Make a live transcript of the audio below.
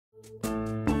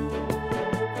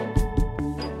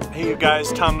Hey you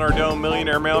guys, Tom Nardone,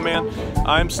 Millionaire Mailman.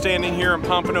 I'm standing here in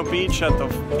Pompano Beach at the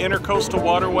Intercoastal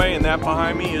Waterway, and that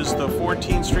behind me is the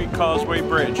 14th Street Causeway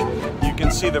Bridge. You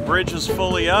can see the bridge is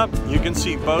fully up. You can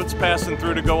see boats passing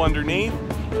through to go underneath.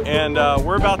 And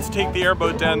we're about to take the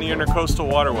airboat down the Intercoastal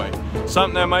Waterway.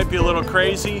 Something that might be a little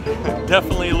crazy,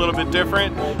 definitely a little bit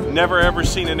different. Never ever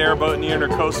seen an airboat in the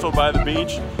Intercoastal by the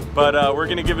beach, but we're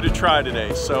gonna give it a try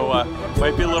today. So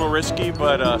might be a little risky,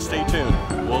 but stay tuned.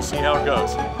 We'll see how it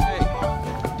goes.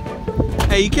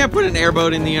 Hey, you can't put an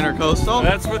airboat in the Intercoastal.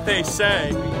 That's what they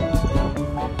say.